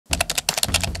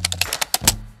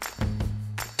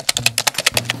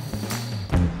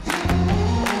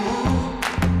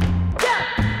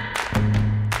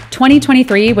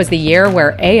2023 was the year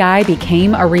where AI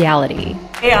became a reality.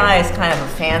 AI is kind of a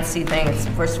fancy thing.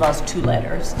 First of all, it's 2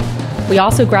 letters. We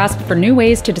also grasped for new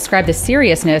ways to describe the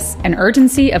seriousness and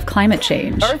urgency of climate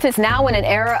change. Earth is now in an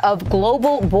era of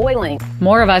global boiling.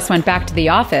 More of us went back to the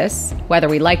office, whether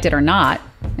we liked it or not,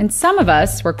 and some of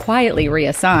us were quietly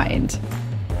reassigned.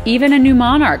 Even a new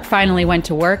monarch finally went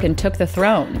to work and took the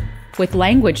throne, with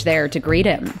language there to greet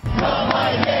him.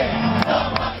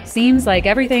 Seems like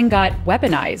everything got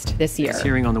weaponized this year. This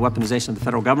hearing on the weaponization of the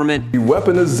federal government. The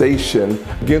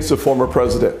weaponization against the former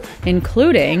president.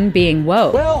 Including being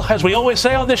woke. Well, as we always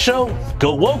say on this show,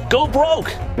 go woke, go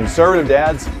broke. Conservative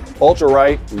dads,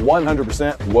 ultra-right,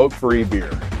 100% woke-free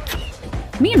beer.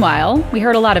 Meanwhile, we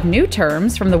heard a lot of new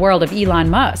terms from the world of Elon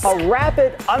Musk. A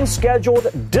rapid, unscheduled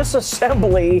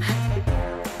disassembly.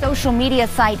 Social media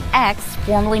site X,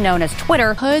 formerly known as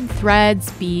Twitter. Could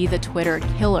Threads be the Twitter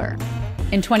killer?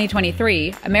 In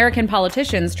 2023, American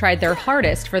politicians tried their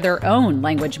hardest for their own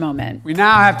language moment. We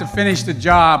now have to finish the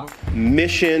job.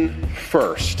 Mission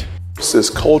first. It's this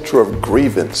culture of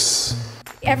grievance.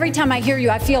 Every time I hear you,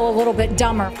 I feel a little bit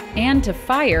dumber. And to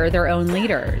fire their own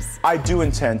leaders. I do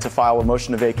intend to file a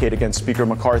motion to vacate against Speaker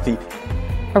McCarthy.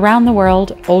 Around the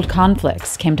world, old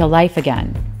conflicts came to life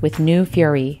again, with new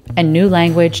fury and new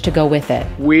language to go with it.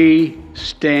 We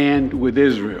stand with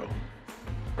Israel.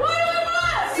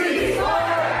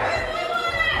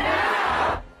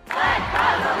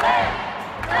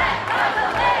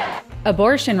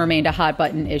 Abortion remained a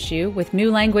hot-button issue, with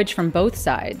new language from both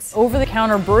sides.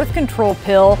 Over-the-counter birth control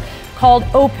pill called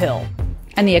O-pill.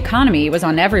 And the economy was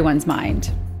on everyone's mind.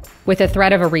 With a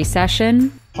threat of a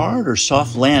recession, hard or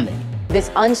soft landing. This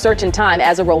uncertain time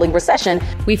as a rolling recession,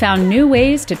 we found new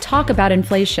ways to talk about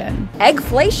inflation.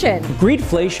 Eggflation.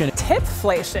 Greedflation.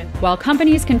 Tipflation. While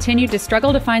companies continued to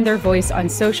struggle to find their voice on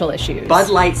social issues. Bud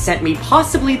Light sent me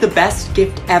possibly the best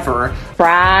gift ever.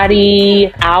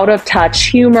 Bratty, out of touch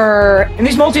humor. And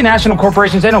these multinational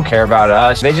corporations, they don't care about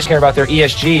us. They just care about their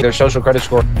ESG, their social credit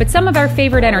score. But some of our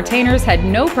favorite entertainers had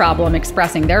no problem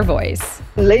expressing their voice.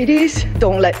 Ladies,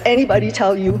 don't let anybody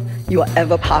tell you you are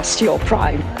ever past your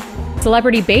prime.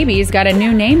 Celebrity babies got a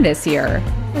new name this year.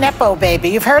 Nepo baby,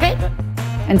 you've heard it?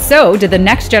 And so did the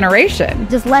next generation.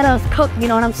 Just let us cook, you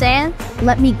know what I'm saying?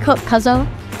 Let me cook, cuzzo.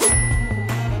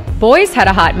 Boys had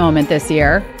a hot moment this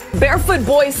year. Barefoot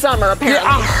boy summer, apparently.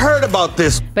 Yeah, I heard about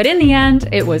this. But in the end,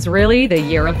 it was really the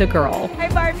year of the girl. Hi,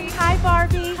 Barbie. Hi,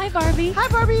 Barbie. Hi, Barbie. Hi,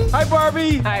 Barbie. Hi,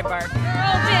 Barbie. Hi, Barbie.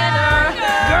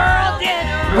 Girl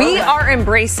dinner. We are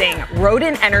embracing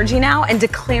rodent energy now and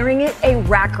declaring it a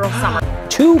rat girl summer.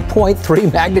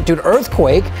 2.3 magnitude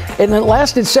earthquake, and it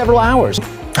lasted several hours.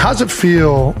 How's it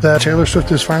feel that Taylor Swift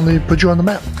has finally put you on the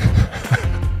map?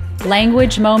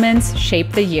 Language moments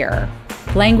shape the year.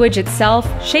 Language itself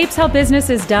shapes how business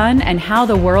is done and how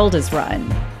the world is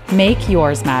run. Make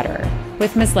yours matter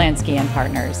with Maslansky and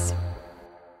Partners.